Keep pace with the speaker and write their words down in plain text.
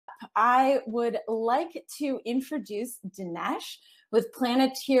I would like to introduce Dinesh with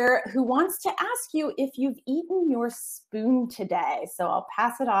Planeteer, who wants to ask you if you've eaten your spoon today. So I'll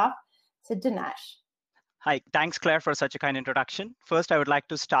pass it off to Dinesh. Hi, thanks, Claire, for such a kind introduction. First, I would like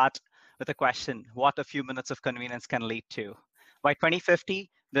to start with a question: what a few minutes of convenience can lead to. By 2050,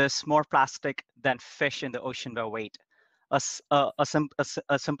 there's more plastic than fish in the ocean by weight. A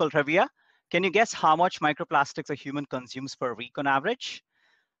simple trivia: can you guess how much microplastics a human consumes per week on average?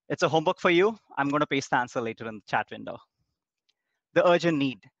 It's a homework for you. I'm going to paste the answer later in the chat window. The urgent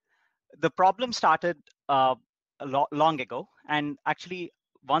need. The problem started long ago, and actually,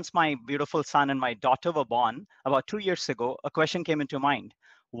 once my beautiful son and my daughter were born, about 2 years ago, a question came into mind: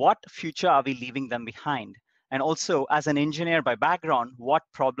 what future are we leaving them behind? And also, as an engineer by background, what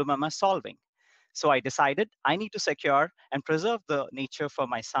problem am I solving? So I decided I need to secure and preserve the nature for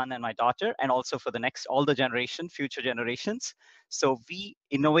my son and my daughter, and also for the next, all the future generations. So we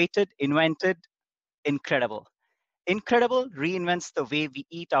invented IncrEdible. IncrEdible reinvents the way we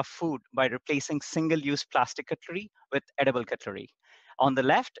eat our food by replacing single-use plastic cutlery with edible cutlery. On the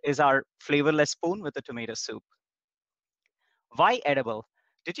left is our flavorless spoon with the tomato soup. Why edible?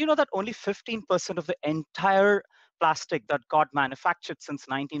 Did you know that only 15% of the entire plastic that got manufactured since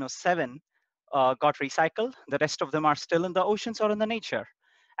 1907 got recycled? The rest of them are still in the oceans or in the nature.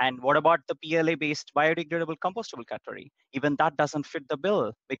 And what about the PLA-based biodegradable compostable cutlery? Even that doesn't fit the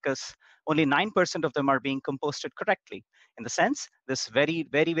bill because only 9% of them are being composted correctly. In the sense, there's very,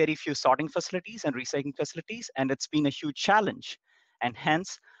 very, very few sorting facilities and recycling facilities, and it's been a huge challenge. And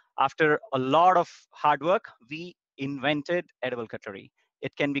hence, after a lot of hard work, we invented edible cutlery.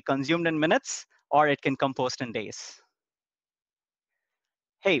 It can be consumed in minutes, or it can compost in days.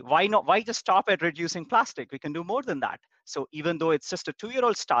 Hey, why not? Why just stop at reducing plastic? We can do more than that. So even though it's just a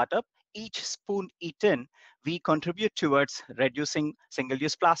 2-year-old startup, each spoon eaten, we contribute towards reducing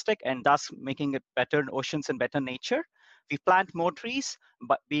single-use plastic and thus making it better in oceans and better nature. We plant more trees,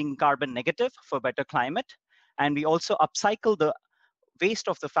 but being carbon negative for better climate. And we also upcycle the waste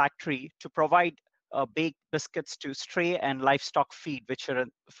of the factory to provide baked biscuits to stray and livestock feed, which are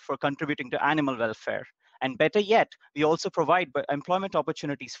for contributing to animal welfare. And better yet, we also provide employment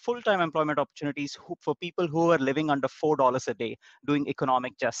opportunities, full-time employment opportunities for people who are living under $4 a day, doing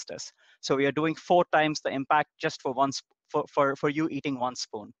economic justice. So we are doing 4 times the impact just for you eating 1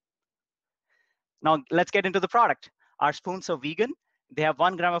 spoon. Now let's get into the product. Our spoons are vegan. They have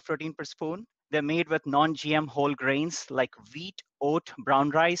 1 gram of protein per spoon. They're made with non-GM whole grains like wheat, oat,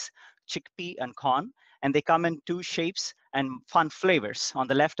 brown rice, chickpea, and corn. And they come in 2 shapes and fun flavors. On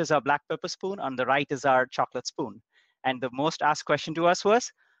the left is our black pepper spoon. On the right is our chocolate spoon. And the most asked question to us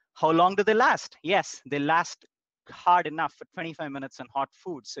was, how long do they last? Yes, they last hard enough for 25 minutes in hot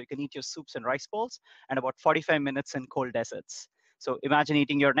food. So you can eat your soups and rice bowls, and about 45 minutes in cold desserts. So imagine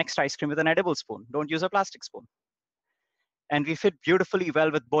eating your next ice cream with an edible spoon. Don't use a plastic spoon. And we fit beautifully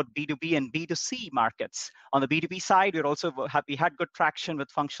well with both B2B and B2C markets. On the B2B side, we had good traction with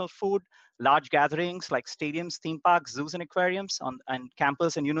functional food, large gatherings like stadiums, theme parks, zoos, and aquariums, and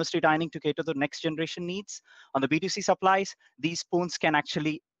campus and university dining to cater to the next generation needs. On the B2C supplies, these spoons can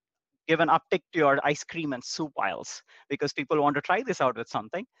actually give an uptick to your ice cream and soup aisles because people want to try this out with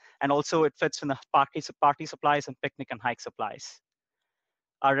something. And also it fits in the party supplies and picnic and hike supplies.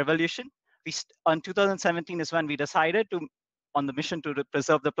 Our revolution, in 2017 is when we decided on the mission to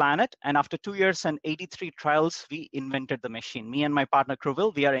preserve the planet. And after 2 years and 83 trials, we invented the machine. Me and my partner,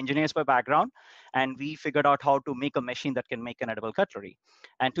 Kruvil, we are engineers by background, and we figured out how to make a machine that can make an edible cutlery.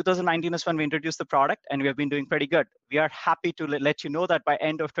 And 2019 is when we introduced the product, and we have been doing pretty good. We are happy to let you know that by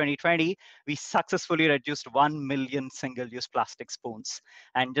end of 2020, we successfully reduced 1 million single-use plastic spoons.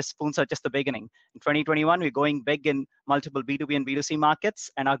 And just spoons are just the beginning. In 2021, we're going big in multiple B2B and B2C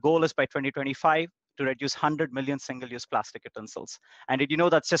markets, and our goal is by 2025, to reduce 100 million single-use plastic utensils. And did you know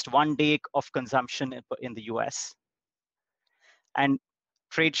that's just 1 day of consumption in the US? And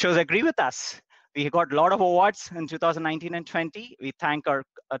trade shows agree with us. We got a lot of awards in 2019 and 20. We thank our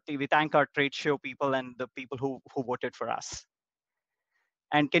trade show people and the people who voted for us.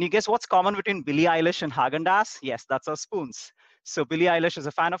 And can you guess what's common between Billie Eilish and Haagen-Dazs? Yes, that's our spoons. So Billie Eilish is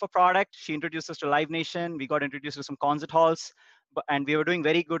a fan of a product. She introduced us to Live Nation. We got introduced to some concert halls. And we were doing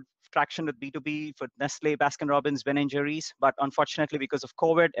very good traction with B2B for Nestle, Baskin-Robbins, Ben & Jerry's. But unfortunately, because of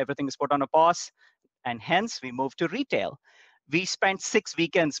COVID, everything is put on a pause. And hence, we moved to retail. We spent 6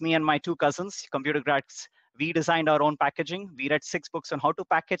 weekends, me and my 2 cousins, computer grads. We designed our own packaging. We read 6 books on how to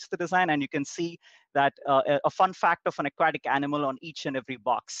package the design. And you can see that a fun fact of an aquatic animal on each and every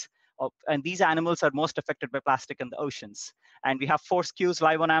box. And these animals are most affected by plastic in the oceans. And we have 4 SKUs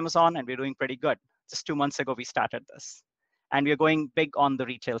live on Amazon, and we're doing pretty good. Just 2 months ago, we started this. and we're going big on the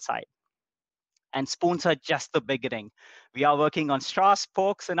retail side. And spoons are just the beginning. We are working on straws,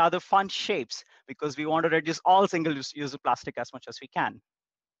 forks, and other fun shapes because we want to reduce all single-use plastic as much as we can.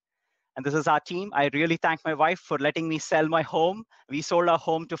 And this is our team. I really thank my wife for letting me sell my home. We sold our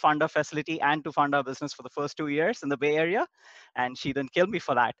home to fund our facility and to fund our business for the first 2 years in the Bay Area, and she didn't kill me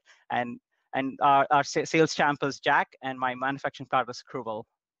for that. And our sales champ is Jack, and my manufacturing partner is Kruval.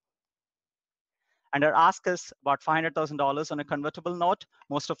 And our ask is about $500,000 on a convertible note,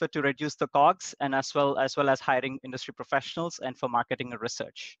 most of it to reduce the COGS, and as well as hiring industry professionals and for marketing and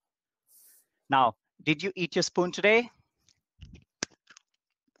research. Now, did you eat your spoon today?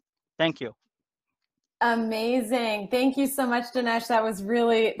 Thank you. Amazing. Thank you so much, Dinesh. That was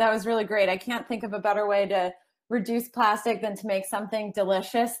really great. I can't think of a better way to reduce plastic than to make something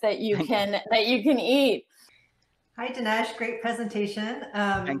delicious that you can eat. Hi, Dinesh. Great presentation.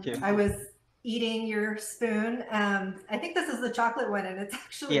 Thank you. I was eating your spoon. I think this is the chocolate one, and it's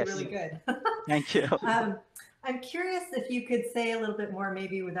actually really good. Thank you. I'm curious if you could say a little bit more,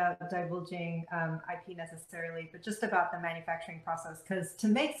 maybe without divulging IP necessarily, but just about the manufacturing process, because to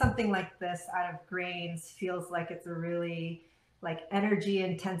make something like this out of grains feels like it's a really energy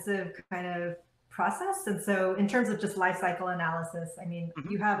intensive kind of process. And so in terms of just life cycle analysis, I mean,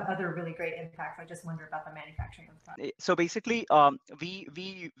 you have other really great impacts. I just wonder about the manufacturing of the product. So basically,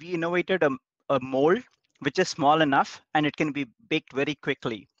 we innovated a mold which is small enough and it can be baked very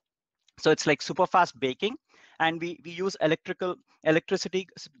quickly. So it's like super fast baking, and we use electricity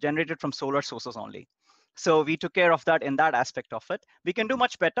generated from solar sources only. So we took care of that in that aspect of it. We can do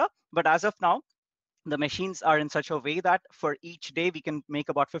much better, but as of now, the machines are in such a way that for each day we can make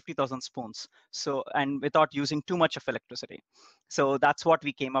about 50,000 spoons. So, and without using too much of electricity. So that's what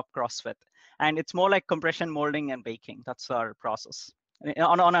we came across with. And it's more like compression molding and baking. That's our process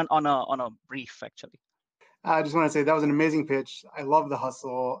on a brief, actually. I just want to say that was an amazing pitch. I love the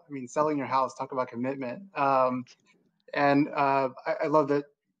hustle. I mean, selling your house, talk about commitment. And I love that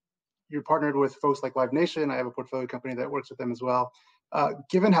you're partnered with folks like Live Nation. I have a portfolio company that works with them as well.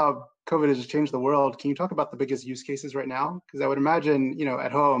 Given how COVID has changed the world, can you talk about the biggest use cases right now? Because I would imagine,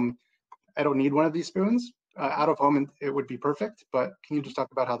 at home, I don't need one of these spoons. Out of home, it would be perfect. But can you just talk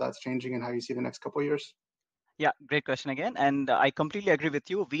about how that's changing and how you see the next couple of years? Yeah, great question again. And I completely agree with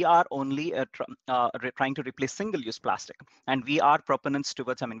you. We are only trying to replace single-use plastic. And we are proponents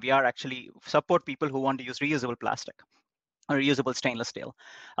towards, we are actually support people who want to use reusable plastic or reusable stainless steel.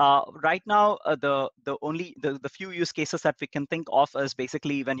 Right now, the few use cases that we can think of is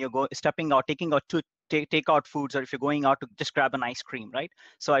basically when you're stepping out, taking out to take out foods, or if you're going out to just grab an ice cream, right?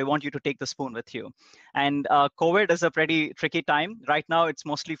 So I want you to take the spoon with you. And COVID is a pretty tricky time. Right now, it's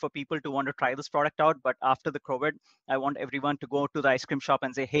mostly for people to want to try this product out. But after the COVID, I want everyone to go to the ice cream shop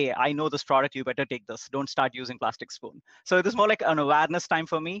and say, hey, I know this product, you better take this. Don't start using plastic spoon. So it is more like an awareness time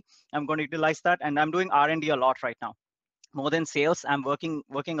for me. I'm going to utilize that. And I'm doing R&D a lot right now. More than sales, I'm working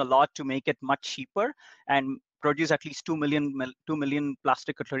a lot to make it much cheaper and produce at least 2 million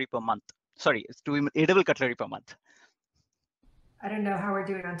plastic cutlery per month. Sorry, it's 2 edible cutlery per month. I don't know how we're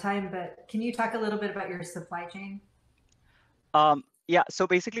doing on time, but can you talk a little bit about your supply chain? Yeah, so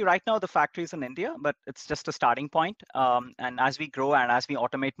basically right now the factory is in India, but it's just a starting point. And as we grow and as we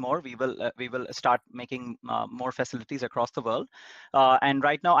automate more, we will start making more facilities across the world. And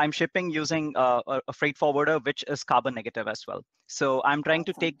right now I'm shipping using a freight forwarder, which is carbon negative as well. So I'm trying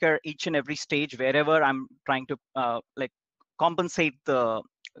to take care each and every stage wherever I'm trying to compensate the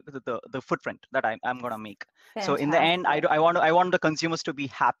footprint that I'm going to make. Fantastic. So in the end, I want the consumers to be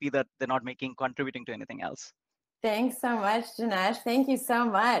happy that they're not contributing to anything else. Thanks so much, Dinesh. Thank you so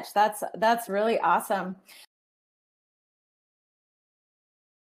much. That's really awesome.